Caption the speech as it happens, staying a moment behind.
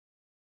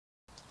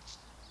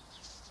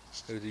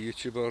Howdy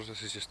YouTubers,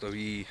 this is just a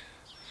wee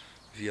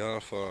VR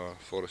for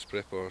Forrest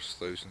Preppers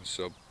 1000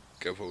 sub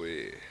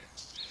giveaway.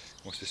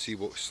 Wants to see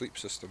what sleep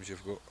systems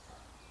you've got.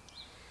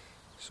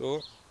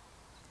 So,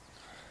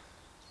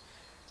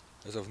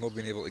 as I've not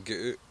been able to get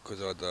out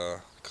because I had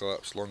a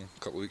collapsed lung a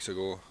couple of weeks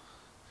ago,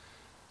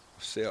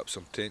 I've set up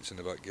some tents in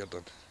the back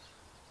garden.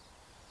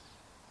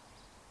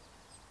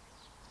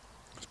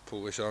 This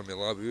Polish Army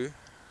Labu.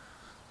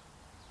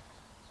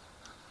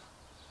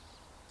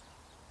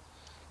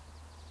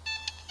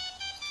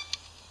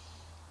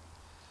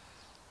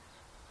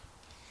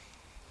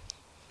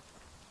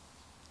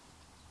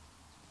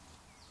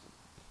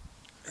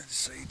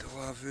 Inside the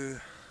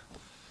Lavu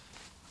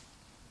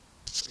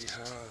we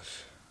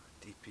have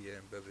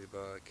DPM bivy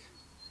bag,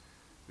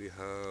 we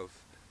have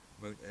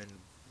Mountain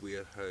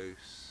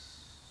Warehouse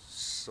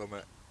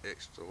Summit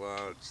Extra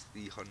Large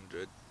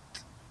 300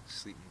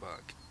 sleeping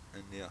bag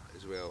in there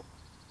as well.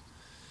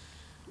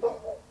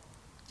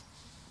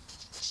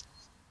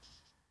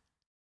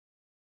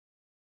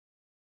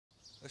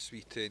 This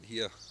wee tent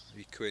here,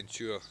 wee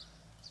Quenture,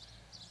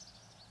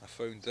 I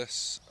found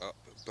this up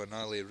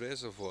Banali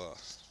Reservoir.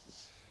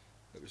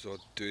 It was all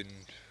down,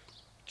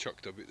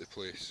 chucked about the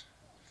place,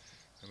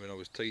 and when I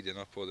was tidying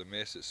up all the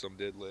mess that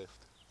somebody had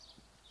left,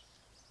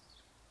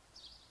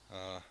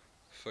 I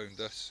found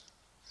this,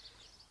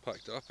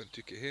 packed it up and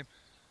took it home.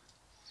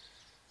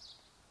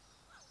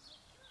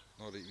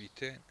 Alright wee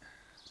tent.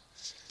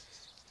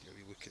 Get a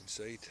wee look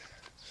inside.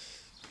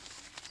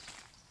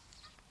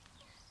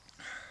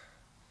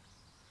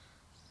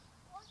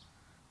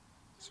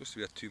 It's supposed to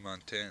be a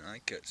two-man tent. I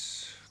think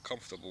it's a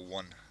comfortable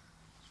one.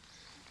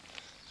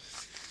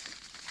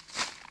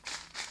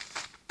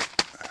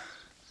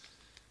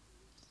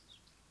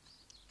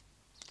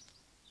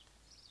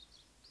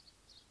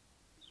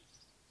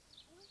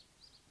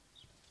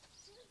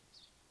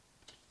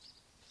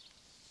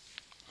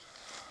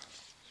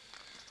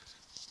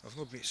 I've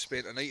not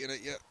spent a night in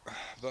it yet,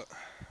 but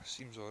it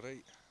seems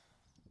alright.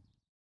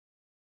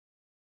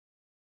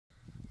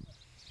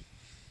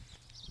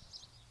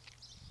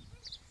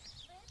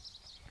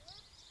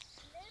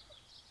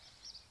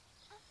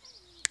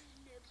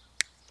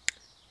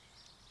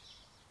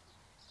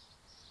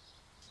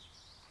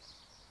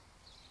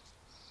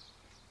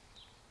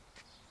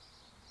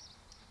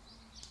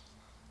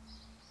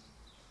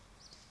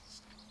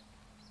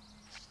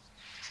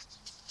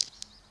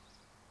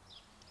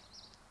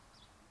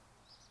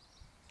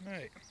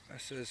 Right,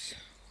 this is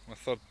my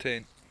third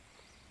tent.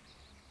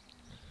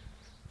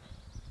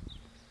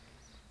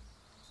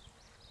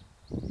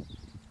 A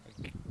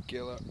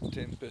GAW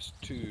Tempest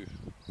 2,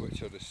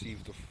 which I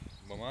received off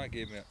my ma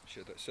gave me it.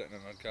 She had it sitting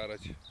in her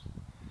garage.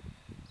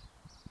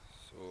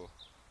 So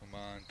my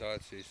ma and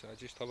dad says I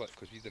just have it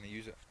because we didn't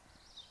use it.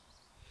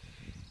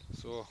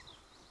 So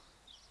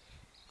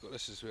got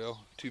this as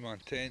well, two-man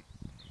tent.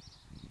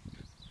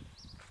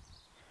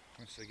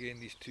 Once again,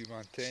 these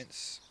two-man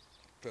tents,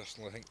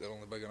 personally I think they're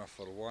only big enough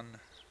for one.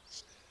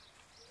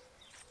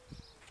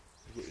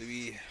 We've got the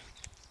wee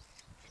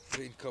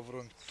rain cover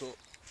on top.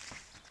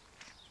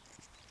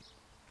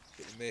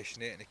 Got the mesh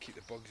netting to keep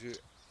the bugs out.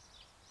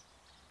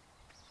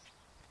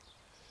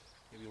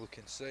 Maybe look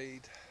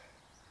inside.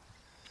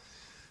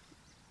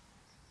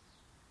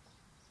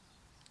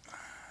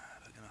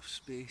 Big enough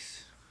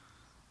space.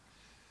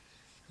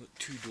 Got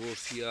two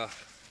doors here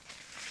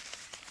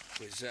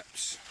with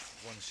zips.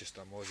 One's just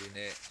a mozzie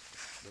net,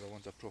 the other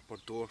one's a proper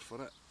door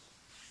for it.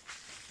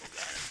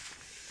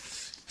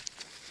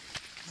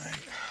 Right.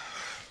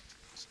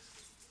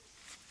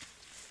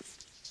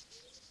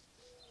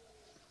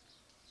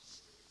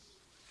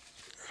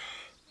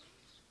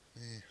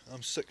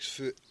 I'm 6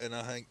 foot and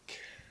I think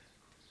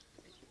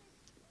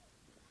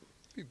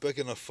it'd be big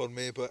enough for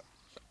me, but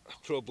I'll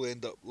probably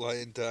end up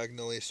lying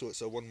diagonally, so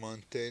it's a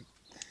one-man tent.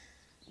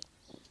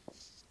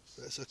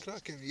 But it's a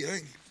cracking wee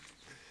thing,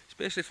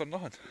 especially for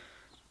nothing.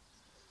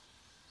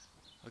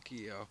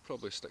 Okay, I'll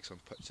probably stick some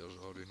pictures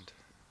all around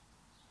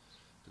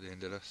at the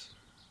end of this.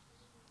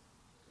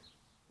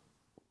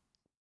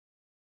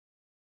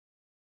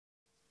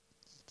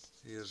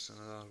 Here's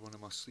another one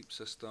of my sleep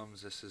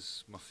systems. This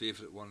is my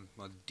favourite one,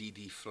 my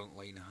DD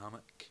frontline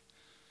hammock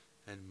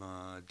and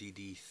my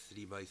DD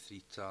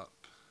 3x3 tarp.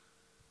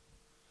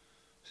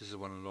 This is the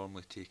one I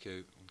normally take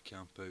out and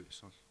camp out,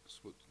 so it's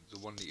the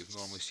one that you've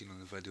normally seen on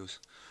the videos.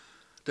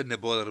 Didn't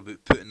bother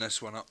about putting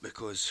this one up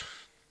because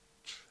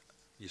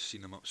you've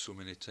seen them up so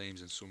many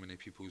times in so many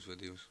people's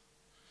videos.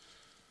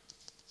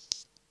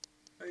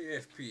 Hey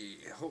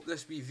FP, I hope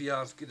this wee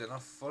VR is good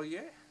enough for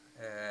you.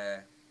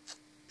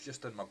 It's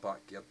just in my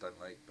back garden,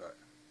 like, but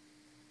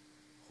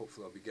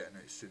hopefully I'll be getting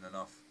out soon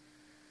enough.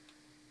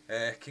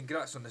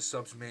 Congrats on the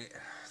subs, mate.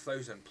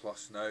 1000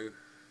 plus now.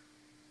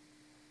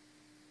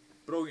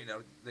 Brilliant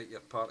that you're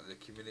part of the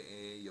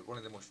community. You're one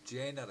of the most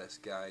generous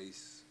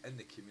guys in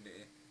the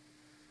community.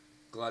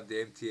 Glad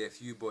the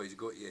MTFU boys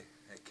got you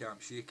at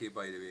Camp Shaky,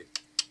 by the way.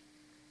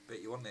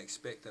 Bet you weren't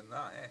expecting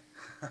that,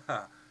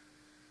 eh?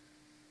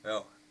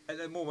 Well, at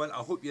the moment, I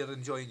hope you're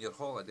enjoying your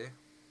holiday.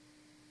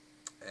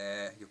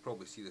 You'll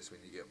probably see this when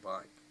you get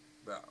back.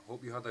 But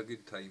hope you had a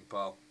good time,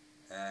 pal.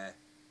 And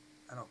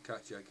I'll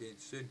catch you again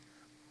soon.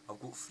 I've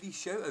got 3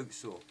 shout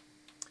outs though.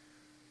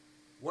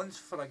 One's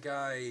for a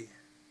guy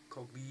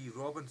called Lee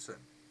Robinson.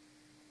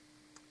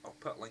 I'll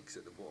put links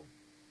at the bottom.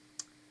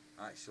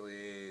 I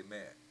actually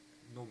met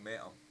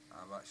him.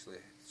 I've actually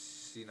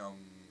seen him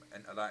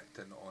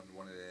interacting on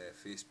one of the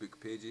Facebook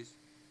pages.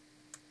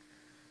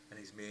 And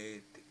he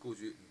goes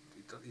out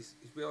and he's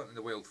well into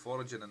the wild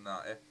foraging and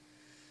that, eh?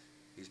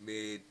 He's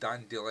made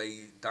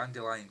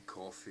dandelion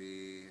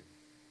coffee,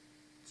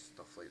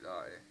 stuff like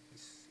that, eh?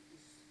 He's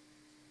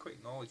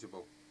quite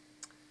knowledgeable.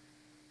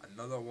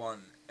 Another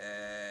one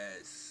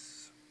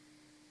is,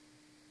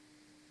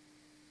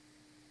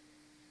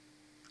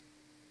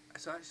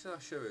 it's actually a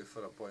shout out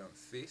for a boy on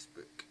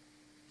Facebook.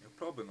 You'll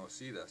probably not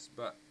see this,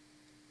 but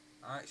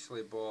I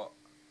actually bought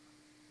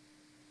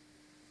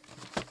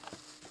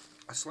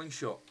a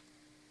slingshot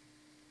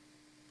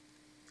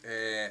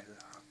a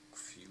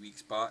few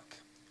weeks back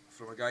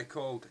from a guy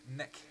called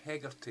Nick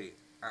Hegarty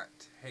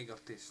at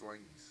Hegarty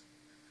Slings.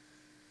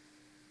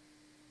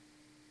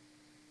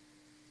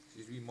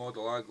 His wee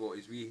model I got,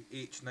 his wee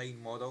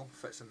H9 model,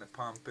 fits in the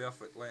pan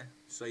perfectly,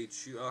 side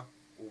shooter,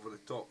 over the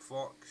top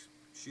forks,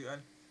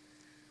 shooting.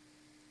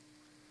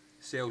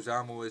 Sells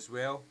ammo as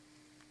well,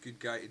 good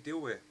guy to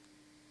deal with,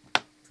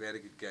 very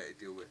good guy to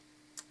deal with.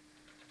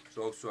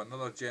 There's also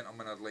another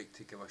gentleman I'd like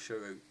to give a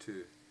shout out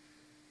to,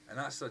 and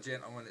that's the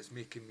gentleman that's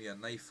making me a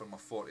knife for my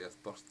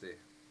 40th birthday,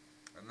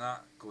 and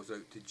that goes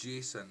out to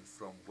Jason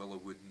from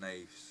Willowwood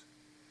Knives.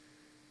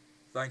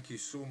 Thank you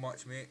so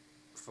much, mate,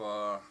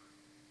 for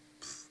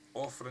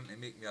offering to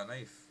make me a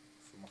knife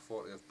for my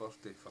 40th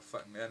birthday, for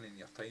fitting me in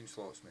your time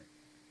slots,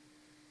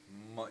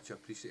 mate. Much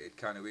appreciated,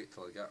 can't wait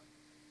till I get.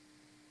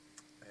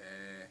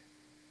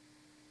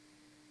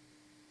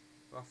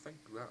 I think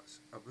that's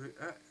about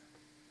it.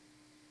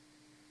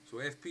 So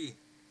FP,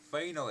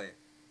 finally,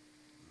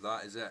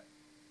 that is it.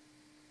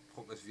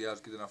 Hope this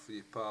VR's good enough for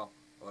you, pal.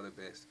 All the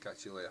best,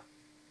 catch you later.